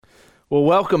Well,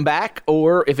 welcome back,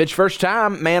 or if it's your first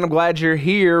time, man, I'm glad you're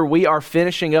here. We are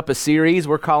finishing up a series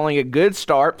we're calling A Good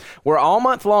Start, where all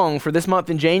month long, for this month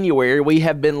in January, we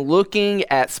have been looking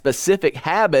at specific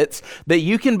habits that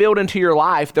you can build into your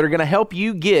life that are going to help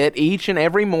you get each and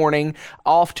every morning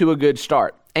off to a good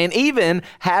start. And even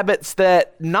habits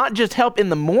that not just help in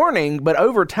the morning, but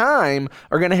over time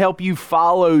are going to help you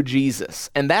follow Jesus.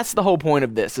 And that's the whole point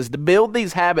of this, is to build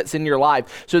these habits in your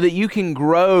life so that you can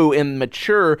grow and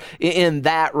mature in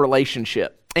that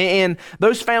relationship. And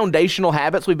those foundational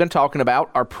habits we've been talking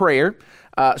about are prayer,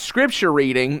 scripture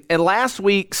reading, and last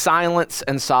week, silence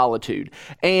and solitude.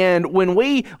 And when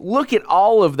we look at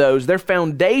all of those, they're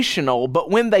foundational,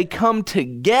 but when they come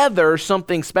together,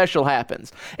 something special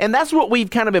happens. And that's what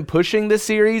we've kind of been pushing this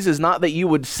series, is not that you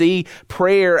would see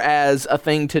prayer as a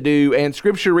thing to do, and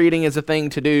scripture reading as a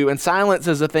thing to do, and silence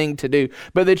as a thing to do,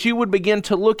 but that you would begin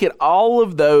to look at all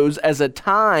of those as a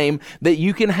time that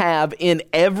you can have in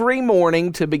every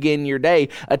morning to begin your day,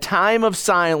 a time of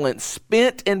silence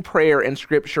spent in prayer and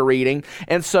scripture reading.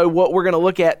 And so what we're going to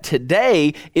look at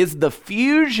today is the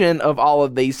fusion of all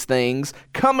of these things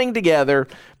coming together,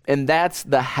 and that's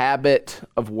the habit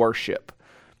of worship.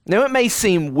 Now, it may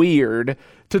seem weird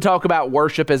to talk about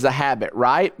worship as a habit,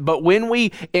 right? But when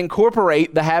we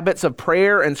incorporate the habits of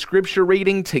prayer and scripture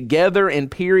reading together in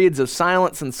periods of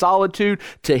silence and solitude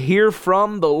to hear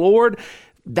from the Lord,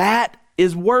 that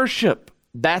is worship.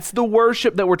 That's the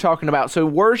worship that we're talking about. So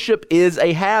worship is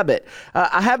a habit.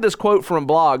 I have this quote from a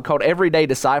blog called Everyday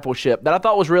Discipleship that I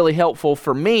thought was really helpful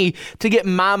for me to get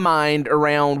my mind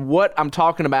around what I'm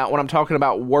talking about when I'm talking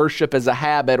about worship as a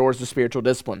habit or as a spiritual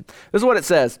discipline. This is what it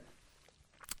says.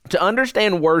 To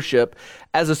understand worship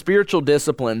as a spiritual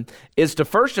discipline is to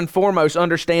first and foremost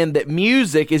understand that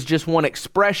music is just one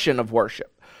expression of worship.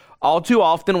 All too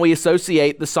often we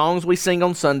associate the songs we sing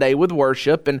on Sunday with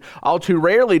worship, and all too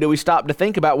rarely do we stop to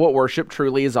think about what worship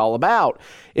truly is all about.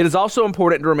 It is also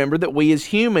important to remember that we as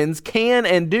humans can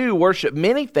and do worship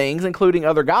many things, including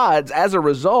other gods. As a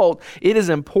result, it is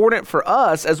important for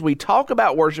us, as we talk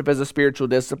about worship as a spiritual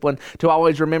discipline, to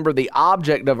always remember the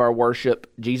object of our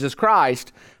worship, Jesus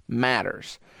Christ,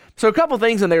 matters. So a couple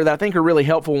things in there that I think are really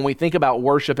helpful when we think about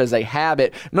worship as a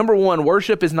habit. Number one,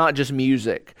 worship is not just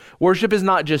music. Worship is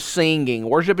not just singing.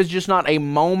 Worship is just not a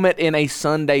moment in a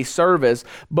Sunday service,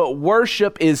 but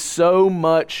worship is so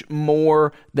much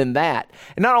more than that.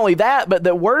 And not only that, but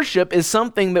that worship is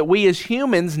something that we as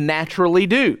humans naturally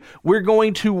do. We're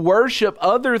going to worship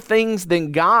other things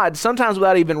than God, sometimes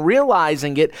without even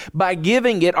realizing it, by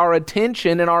giving it our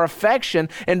attention and our affection,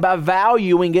 and by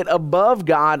valuing it above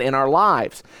God in our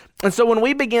lives. And so when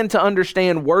we begin to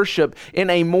understand worship in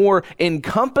a more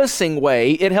encompassing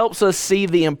way, it helps us see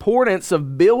the importance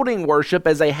of building worship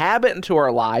as a habit into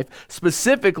our life,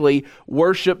 specifically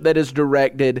worship that is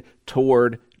directed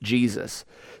toward Jesus.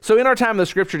 So in our time in the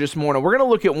scripture this morning, we're going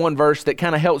to look at one verse that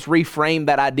kind of helps reframe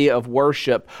that idea of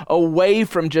worship away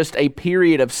from just a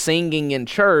period of singing in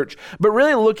church, but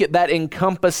really look at that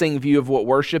encompassing view of what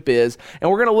worship is. And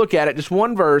we're going to look at it, just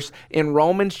one verse in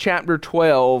Romans chapter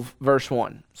 12, verse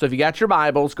 1. So if you got your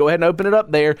Bibles, go ahead and open it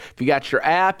up there. If you got your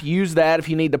app, use that. If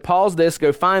you need to pause this,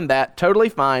 go find that. Totally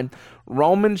fine.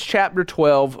 Romans chapter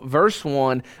 12, verse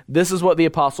 1. This is what the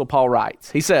Apostle Paul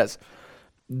writes. He says,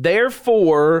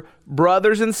 "Therefore,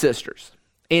 brothers and sisters,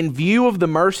 in view of the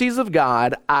mercies of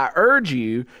God, I urge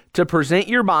you to present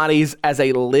your bodies as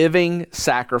a living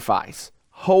sacrifice,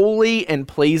 holy and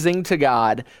pleasing to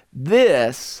God.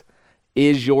 This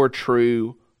is your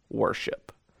true worship."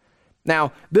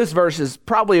 Now, this verse is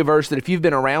probably a verse that if you've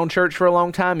been around church for a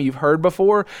long time, you've heard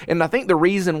before. And I think the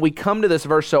reason we come to this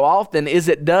verse so often is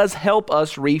it does help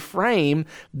us reframe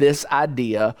this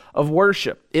idea of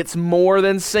worship. It's more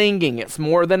than singing. It's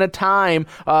more than a time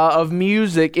of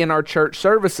music in our church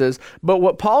services. But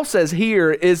what Paul says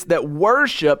here is that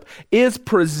worship is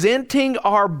presenting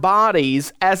our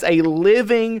bodies as a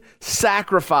living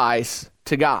sacrifice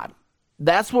to God.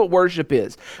 That's what worship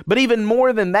is. But even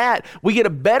more than that, we get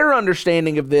a better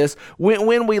understanding of this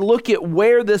when we look at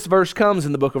where this verse comes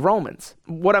in the book of Romans.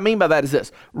 What I mean by that is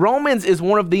this. Romans is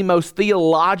one of the most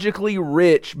theologically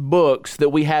rich books that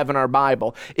we have in our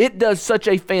Bible. It does such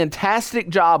a fantastic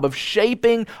job of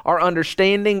shaping our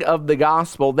understanding of the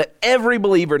gospel that every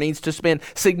believer needs to spend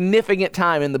significant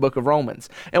time in the book of Romans.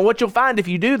 And what you'll find if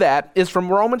you do that is from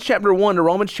Romans chapter 1 to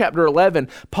Romans chapter 11,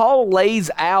 Paul lays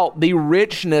out the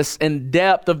richness and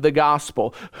depth of the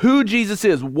gospel, who Jesus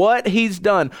is, what he's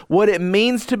done, what it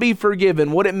means to be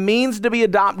forgiven, what it means to be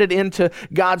adopted into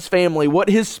God's family, what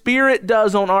his Spirit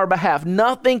does on our behalf.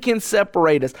 Nothing can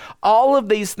separate us. All of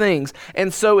these things.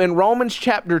 And so in Romans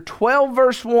chapter 12,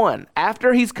 verse 1,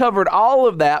 after he's covered all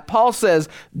of that, Paul says,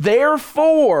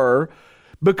 therefore,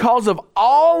 because of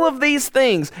all of these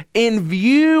things, in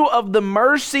view of the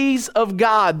mercies of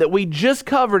God that we just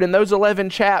covered in those 11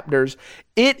 chapters,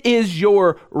 it is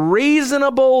your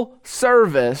reasonable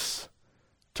service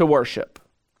to worship.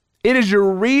 It is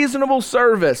your reasonable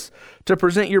service to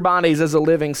present your bodies as a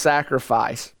living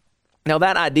sacrifice. Now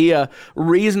that idea,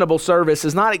 reasonable service,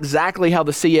 is not exactly how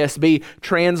the CSB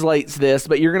translates this,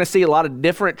 but you're going to see a lot of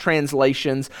different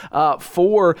translations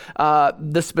for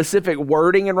the specific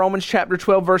wording in Romans chapter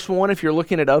 12, verse 1, if you're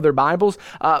looking at other Bibles.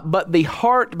 But the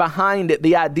heart behind it,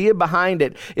 the idea behind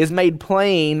it, is made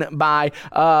plain by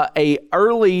a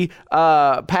early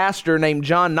pastor named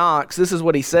John Knox. This is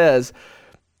what he says: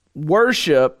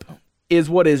 worship is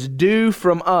what is due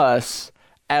from us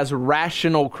as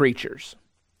rational creatures.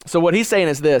 So what he's saying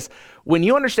is this: when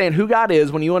you understand who God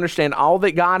is, when you understand all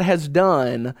that God has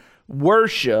done,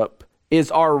 worship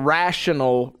is our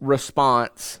rational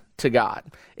response to God.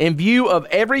 In view of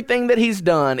everything that he's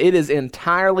done, it is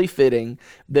entirely fitting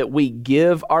that we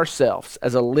give ourselves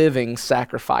as a living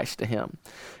sacrifice to him.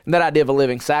 And that idea of a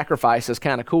living sacrifice is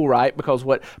kind of cool, right? Because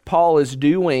what Paul is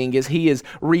doing is he is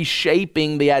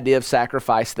reshaping the idea of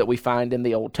sacrifice that we find in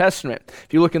the Old Testament.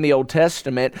 If you look in the Old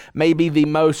Testament, maybe the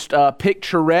most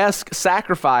picturesque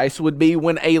sacrifice would be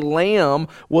when a lamb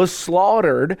was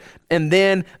slaughtered, and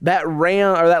then that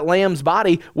lamb's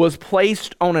body was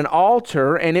placed on an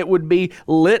altar, and it would be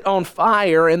lit on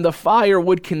fire, and the fire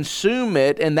would consume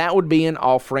it, and that would be an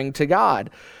offering to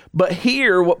God. But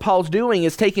here, what Paul's doing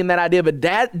is taking that idea of a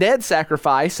dead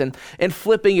sacrifice and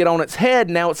flipping it on its head.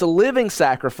 Now it's a living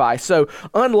sacrifice. So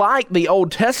unlike the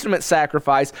Old Testament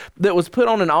sacrifice that was put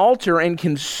on an altar and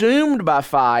consumed by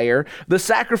fire, the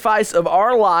sacrifice of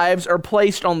our lives are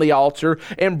placed on the altar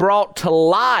and brought to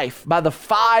life by the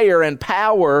fire and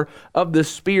power of the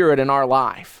Spirit in our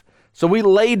life. So we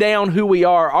lay down who we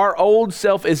are. Our old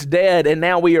self is dead, and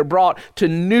now we are brought to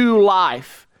new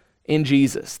life in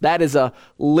Jesus. That is a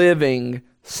living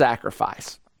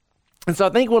sacrifice. And so I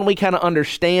think when we kind of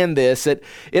understand this, it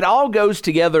all goes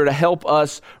together to help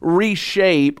us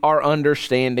reshape our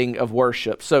understanding of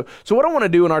worship. So what I want to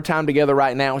do in our time together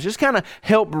right now is just kind of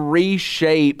help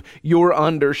reshape your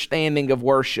understanding of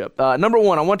worship. Number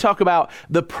one, I want to talk about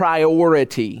the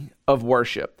priority of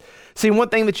worship. See, one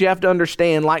thing that you have to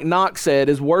understand, like Knox said,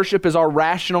 is worship is our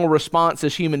rational response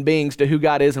as human beings to who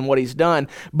God is and what he's done.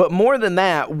 But more than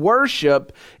that,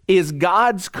 worship is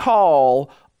God's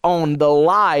call on the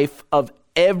life of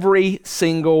every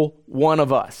single one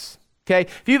of us. Okay,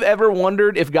 if you've ever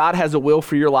wondered if God has a will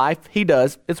for your life, he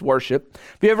does. It's worship.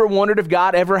 If you ever wondered if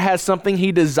God ever has something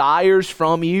he desires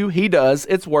from you, he does.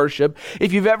 It's worship.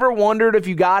 If you've ever wondered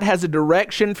if God has a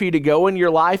direction for you to go in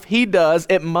your life, he does.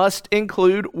 It must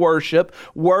include worship.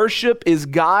 Worship is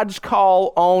God's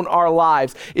call on our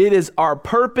lives. It is our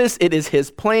purpose. It is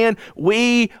his plan.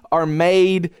 We are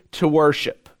made to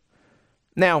worship.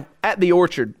 Now, at the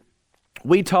Orchard,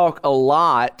 we talk a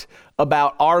lot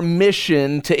about our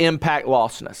mission to impact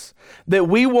lostness, that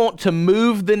we want to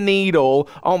move the needle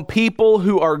on people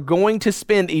who are going to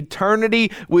spend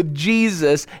eternity with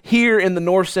Jesus here in the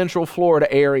North Central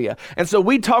Florida area. And so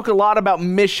we talk a lot about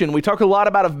mission, we talk a lot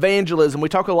about evangelism, we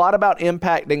talk a lot about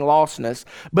impacting lostness,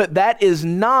 but that is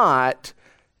not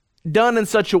done in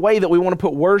such a way that we want to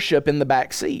put worship in the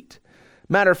back seat.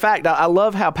 Matter of fact, I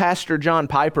love how Pastor John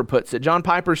Piper puts it. John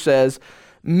Piper says,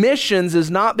 missions is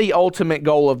not the ultimate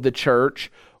goal of the church.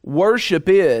 Worship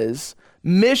is.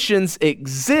 Missions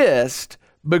exist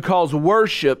because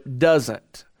worship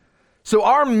doesn't. So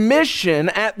our mission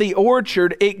at the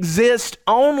Orchard exists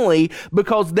only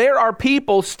because there are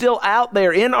people still out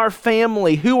there in our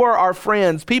family who are our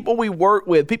friends, people we work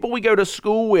with, people we go to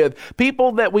school with,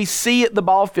 people that we see at the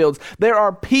ball fields. There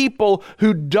are people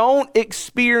who don't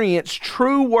experience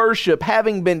true worship,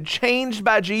 having been changed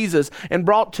by Jesus and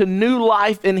brought to new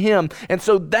life in him. And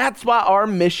so that's why our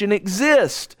mission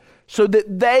exists, so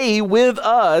that they with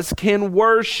us can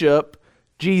worship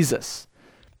Jesus.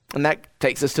 And that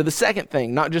takes us to the second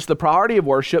thing, not just the priority of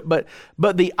worship, but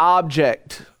the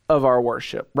object of our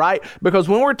worship, right? Because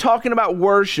when we're talking about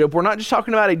worship, we're not just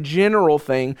talking about a general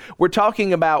thing. We're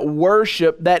talking about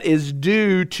worship that is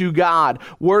due to God,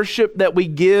 worship that we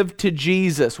give to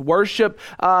Jesus. Worship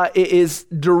is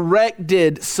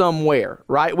directed somewhere,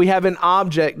 right? We have an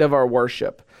object of our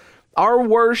worship. Our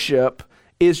worship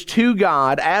is to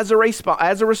God as a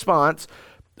response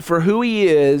for who he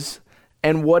is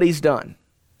and what he's done.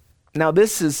 Now,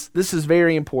 this is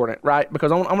very important, right?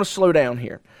 Because I'm going to slow down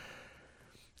here.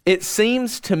 It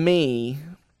seems to me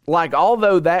like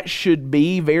although that should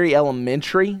be very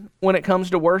elementary when it comes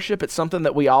to worship, it's something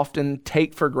that we often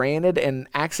take for granted and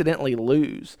accidentally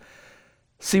lose.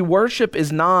 See, worship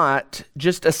is not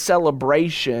just a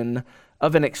celebration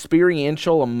of an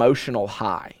experiential emotional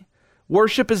high.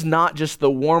 Worship is not just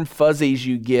the warm fuzzies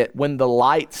you get when the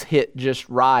lights hit just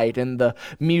right and the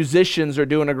musicians are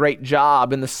doing a great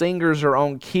job and the singers are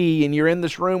on key and you're in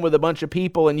this room with a bunch of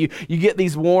people and you get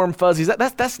these warm fuzzies.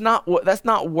 That's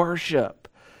not worship.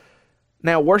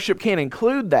 Now, worship can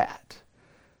include that,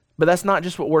 but that's not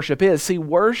just what worship is. See,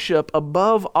 worship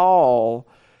above all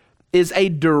is a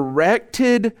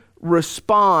directed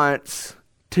response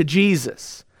to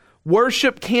Jesus.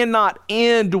 Worship cannot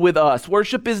end with us.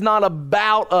 Worship is not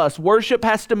about us. Worship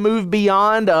has to move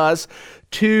beyond us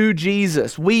to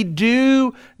Jesus. We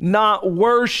do not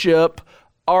worship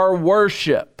our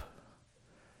worship.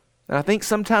 And I think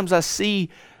sometimes I see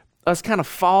us kind of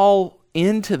fall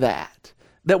into that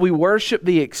we worship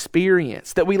the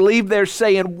experience, that we leave there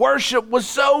saying, worship was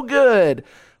so good.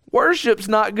 Worship's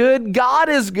not good. God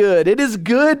is good. It is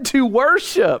good to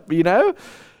worship, you know?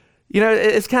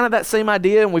 It's kind of that same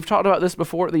idea, and we've talked about this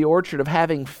before at the Orchard, of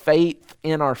having faith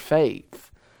in our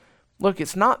faith. Look,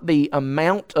 it's not the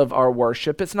amount of our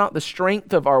worship. It's not the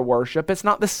strength of our worship. It's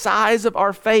not the size of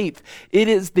our faith. It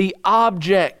is the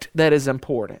object that is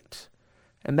important.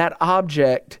 And that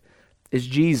object is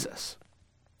Jesus.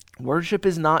 Worship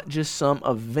is not just some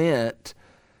event.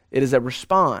 It is a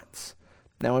response.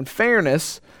 Now, in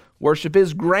fairness, worship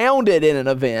is grounded in an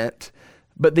event,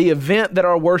 but the event that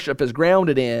our worship is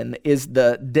grounded in is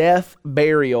the death,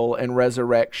 burial, and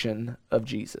resurrection of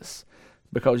Jesus,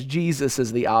 because Jesus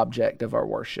is the object of our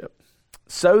worship.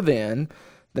 So then,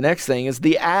 the next thing is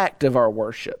the act of our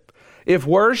worship. If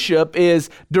worship is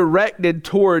directed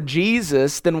toward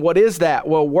Jesus, then what is that?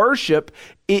 Well, worship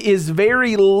is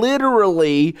very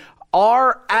literally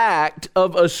our act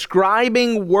of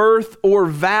ascribing worth or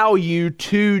value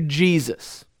to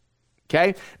Jesus.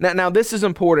 Okay? Now this is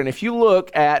important. If you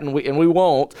look at, and we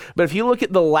won't, but if you look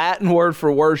at the Latin word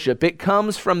for worship, it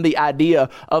comes from the idea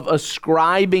of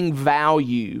ascribing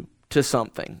value to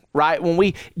something, right? When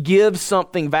we give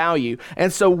something value.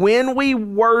 And so when we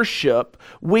worship,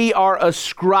 we are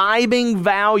ascribing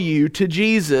value to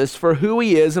Jesus for who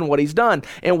he is and what he's done.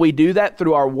 And we do that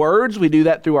through our words, we do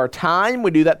that through our time,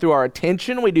 we do that through our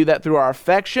attention, we do that through our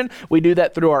affection, we do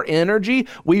that through our energy.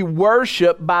 We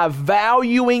worship by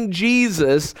valuing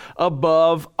Jesus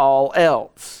above all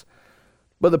else.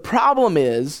 But the problem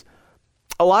is,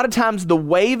 a lot of times the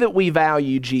way that we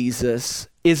value Jesus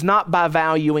is not by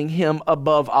valuing him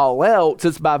above all else,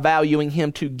 it's by valuing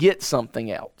him to get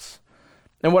something else.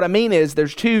 And what I mean is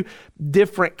there's two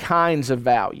different kinds of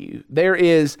value. There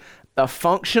is a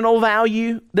functional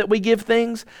value that we give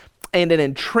things and an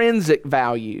intrinsic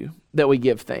value that we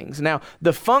give things. Now,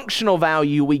 the functional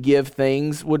value we give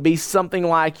things would be something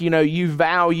like, you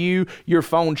value your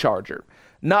phone charger.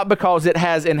 Not because it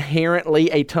has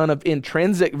inherently a ton of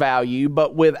intrinsic value,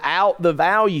 but without the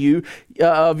value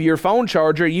of your phone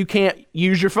charger, you can't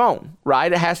use your phone,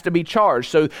 right? It has to be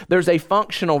charged. So there's a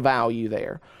functional value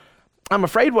there. I'm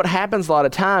afraid what happens a lot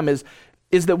of time is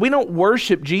that we don't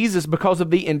worship Jesus because of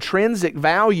the intrinsic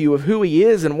value of who he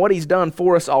is and what he's done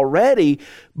for us already,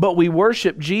 but we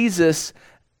worship Jesus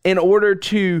in order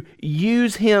to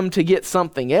use him to get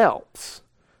something else.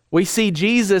 We see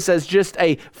Jesus as just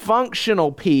a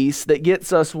functional piece that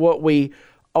gets us what we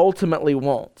ultimately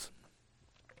want.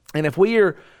 And if we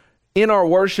are in our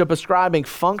worship ascribing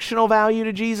functional value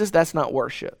to Jesus, that's not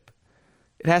worship.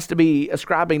 It has to be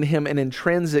ascribing to him an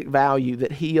intrinsic value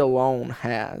that he alone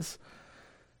has.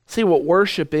 See, what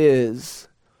worship is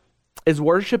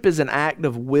worship is an act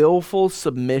of willful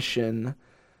submission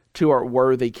to our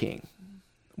worthy King,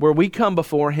 where we come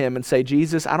before him and say,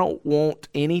 Jesus, I don't want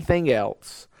anything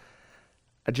else.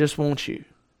 I just want you.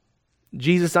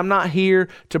 Jesus, I'm not here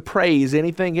to praise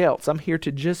anything else. I'm here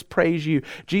to just praise you.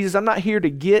 Jesus, I'm not here to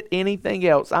get anything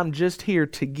else. I'm just here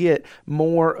to get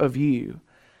more of you.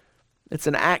 It's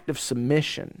an act of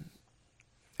submission.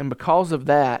 And because of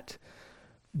that,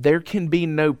 there can be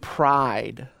no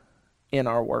pride in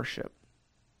our worship.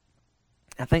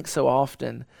 I think so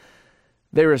often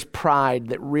there is pride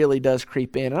that really does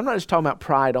creep in. And I'm not just talking about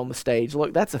pride on the stage.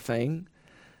 Look, that's a thing.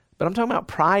 But I'm talking about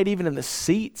pride even in the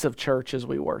seats of churches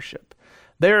we worship.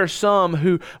 There are some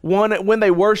who, when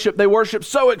they worship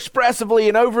so expressively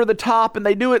and over the top, and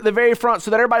they do it at the very front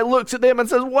so that everybody looks at them and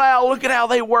says, wow, look at how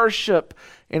they worship.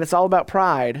 And it's all about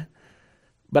pride.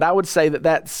 But I would say that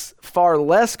that's far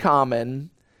less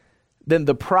common than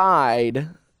the pride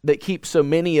that keeps so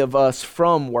many of us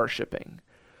from worshiping.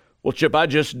 Well, Chip, I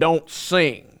just don't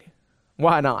sing.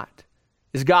 Why not?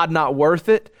 Is God not worth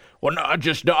it? Well, no, I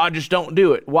just don't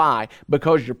do it. Why?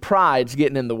 Because your pride's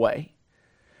getting in the way.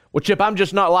 Well, Chip, I'm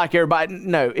just not like everybody.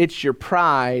 No, it's your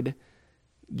pride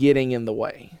getting in the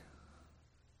way.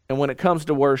 And when it comes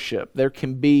to worship, there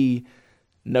can be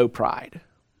no pride.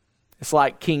 It's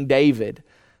like King David,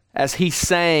 as he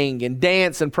sang and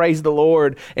danced and praised the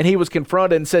Lord, and he was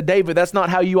confronted and said, David, that's not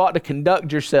how you ought to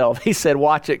conduct yourself. He said,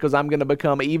 watch it, because I'm going to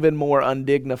become even more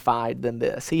undignified than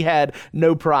this. He had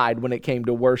no pride when it came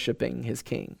to worshiping his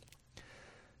king.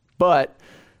 But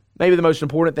maybe the most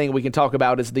important thing we can talk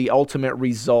about is the ultimate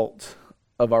result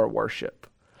of our worship.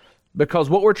 Because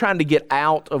what we're trying to get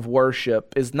out of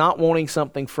worship is not wanting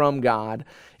something from God.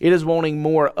 It is wanting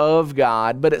more of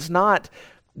God, but it's not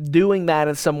doing that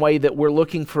in some way that we're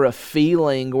looking for a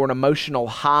feeling or an emotional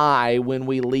high when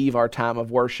we leave our time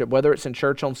of worship, whether it's in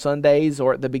church on Sundays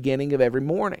or at the beginning of every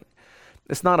morning.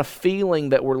 It's not a feeling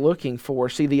that we're looking for.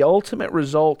 See, the ultimate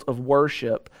result of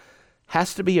worship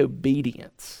has to be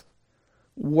obedience.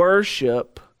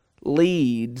 Worship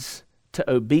leads to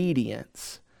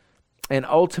obedience, and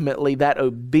ultimately that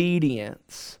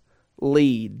obedience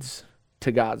leads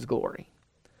to God's glory.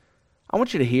 I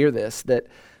want you to hear this,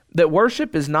 that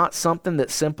worship is not something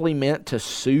that's simply meant to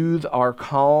soothe our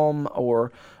calm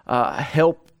or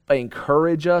help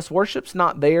encourage us. Worship's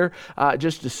not there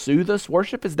just to soothe us.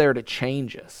 Worship is there to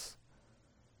change us.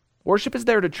 Worship is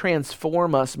there to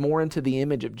transform us more into the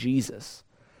image of Jesus.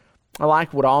 I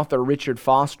like what author Richard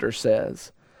Foster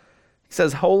says. He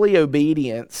says, holy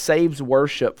obedience saves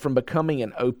worship from becoming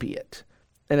an opiate,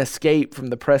 an escape from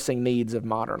the pressing needs of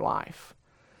modern life.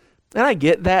 And I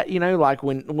get that, like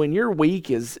when your week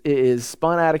is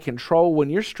spun out of control, when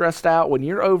you're stressed out, when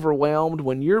you're overwhelmed,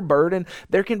 when you're burdened,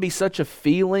 there can be such a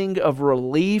feeling of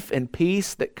relief and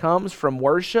peace that comes from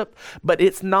worship, but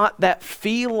it's not that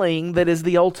feeling that is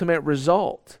the ultimate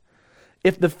result.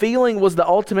 If the feeling was the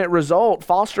ultimate result,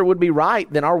 Foster would be right,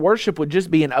 then our worship would just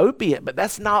be an opiate, but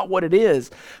that's not what it is,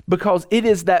 because it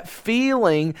is that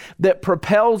feeling that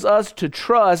propels us to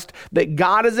trust that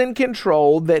God is in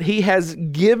control, that He has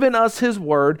given us His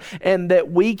word, and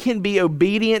that we can be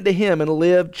obedient to Him and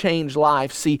live changed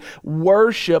life. See,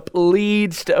 worship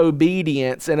leads to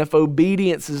obedience, and if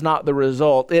obedience is not the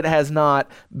result, it has not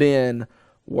been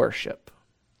worship.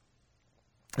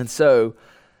 And so,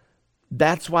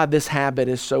 that's why this habit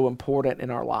is so important in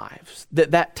our lives.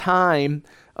 That time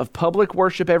of public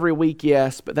worship every week,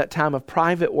 yes, but that time of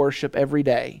private worship every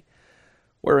day,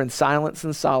 where in silence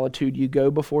and solitude you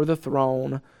go before the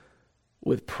throne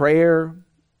with prayer,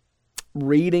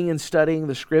 reading and studying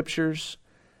the scriptures,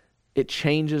 it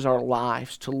changes our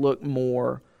lives to look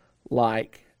more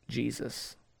like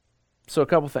Jesus. So a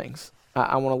couple things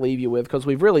I want to leave you with, because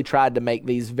we've really tried to make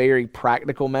these very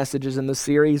practical messages in this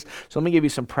series. So let me give you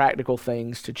some practical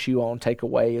things to chew on, take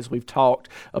away as we've talked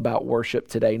about worship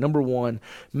today. Number one,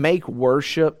 make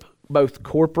worship, both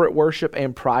corporate worship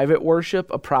and private worship,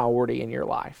 a priority in your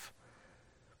life.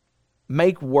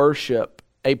 Make worship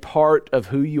a part of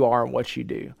who you are and what you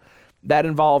do. That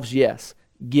involves, yes,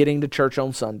 getting to church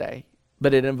on Sunday.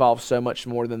 But it involves so much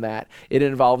more than that. It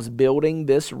involves building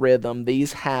this rhythm,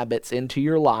 these habits into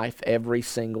your life every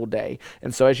single day.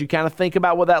 And so as you kind of think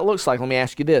about what that looks like, let me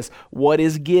ask you this. What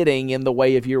is getting in the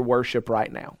way of your worship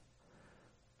right now?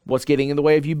 What's getting in the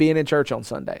way of you being in church on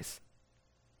Sundays?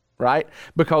 Right?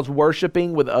 Because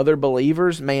worshiping with other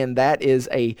believers, man, that is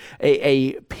a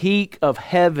peak of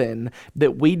heaven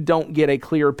that we don't get a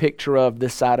clear picture of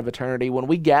this side of eternity. When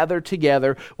we gather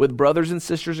together with brothers and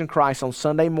sisters in Christ on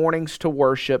Sunday mornings to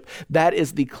worship, that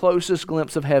is the closest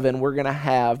glimpse of heaven we're going to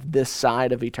have this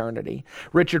side of eternity.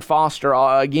 Richard Foster,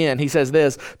 again, he says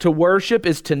this, to worship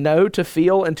is to know, to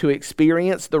feel, and to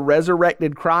experience the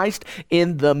resurrected Christ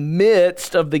in the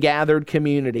midst of the gathered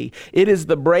community. It is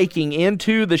the breaking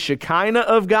into the Shekinah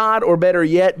of God, or better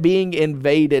yet, being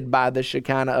invaded by the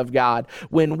Shekinah of God.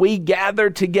 When we gather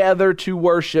together to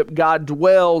worship, God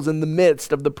dwells in the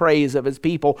midst of the praise of His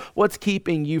people. What's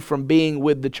keeping you from being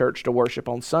with the church to worship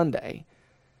on Sunday?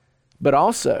 But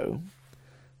also,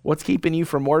 what's keeping you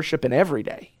from worshiping every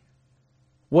day?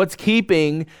 What's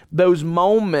keeping those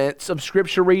moments of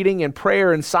scripture reading and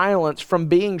prayer and silence from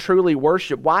being truly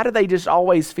worship? Why do they just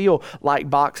always feel like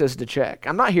boxes to check?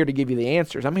 I'm not here to give you the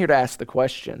answers. I'm here to ask the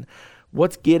question,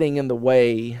 what's getting in the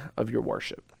way of your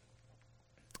worship?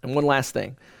 And one last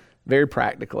thing, very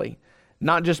practically,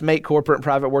 not just make corporate and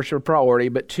private worship a priority,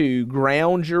 but to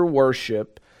ground your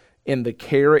worship in the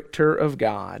character of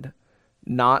God,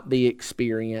 not the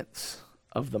experience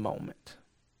of the moment.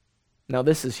 Now,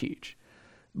 this is huge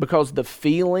because the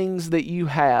feelings that you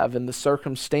have and the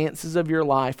circumstances of your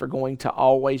life are going to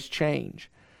always change.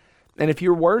 And if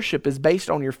your worship is based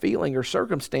on your feeling or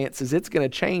circumstances, it's going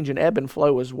to change and ebb and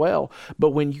flow as well.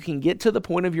 But when you can get to the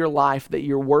point of your life that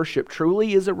your worship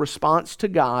truly is a response to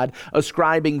God,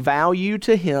 ascribing value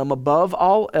to Him above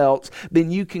all else,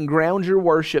 then you can ground your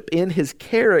worship in His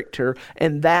character,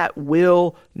 and that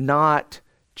will not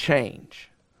change.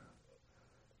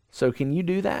 So can you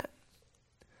do that?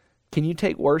 Can you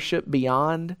take worship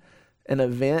beyond an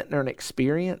event or an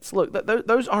experience? Look,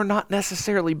 those are not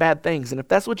necessarily bad things. And if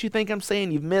that's what you think I'm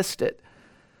saying, you've missed it.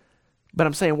 But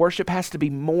I'm saying worship has to be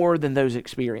more than those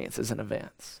experiences and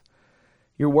events.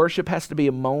 Your worship has to be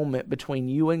a moment between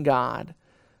you and God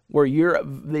where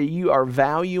you are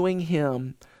valuing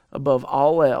Him above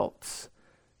all else.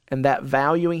 And that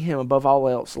valuing Him above all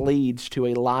else leads to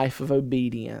a life of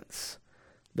obedience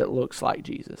that looks like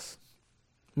Jesus.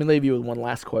 Let me leave you with one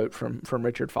last quote from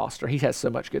Richard Foster. He has so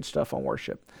much good stuff on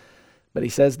worship. But he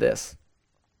says this: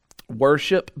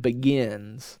 worship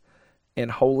begins in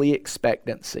holy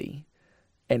expectancy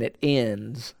and it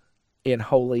ends in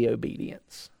holy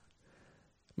obedience.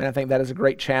 Man, I think that is a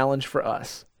great challenge for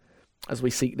us as we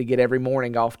seek to get every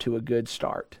morning off to a good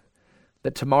start.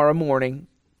 That tomorrow morning,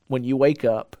 when you wake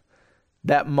up,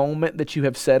 that moment that you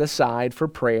have set aside for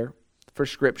prayer, for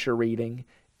scripture reading,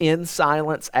 in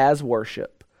silence as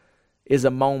worship, is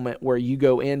a moment where you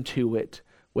go into it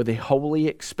with a holy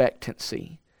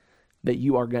expectancy that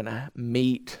you are going to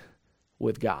meet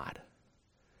with God.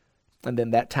 And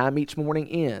then that time each morning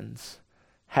ends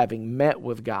having met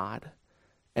with God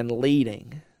and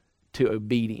leading to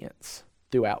obedience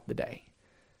throughout the day.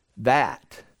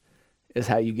 That is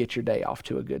how you get your day off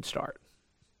to a good start.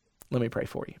 Let me pray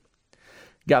for you.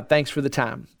 God, thanks for the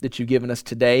time that you've given us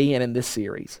today and in this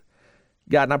series.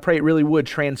 God, and I pray it really would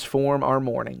transform our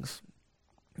mornings.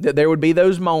 That there would be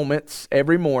those moments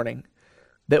every morning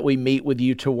that we meet with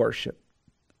you to worship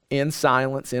in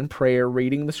silence, in prayer,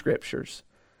 reading the scriptures,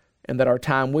 and that our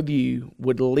time with you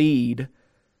would lead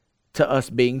to us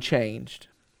being changed,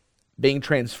 being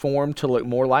transformed to look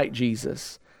more like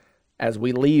Jesus as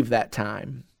we leave that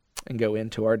time and go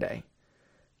into our day.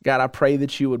 God, I pray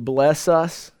that you would bless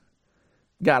us.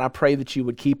 God, I pray that you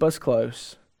would keep us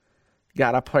close.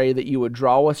 God, I pray that you would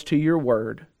draw us to your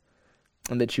word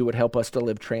and that you would help us to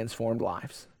live transformed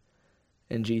lives.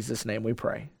 In Jesus' name we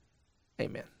pray.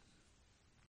 Amen.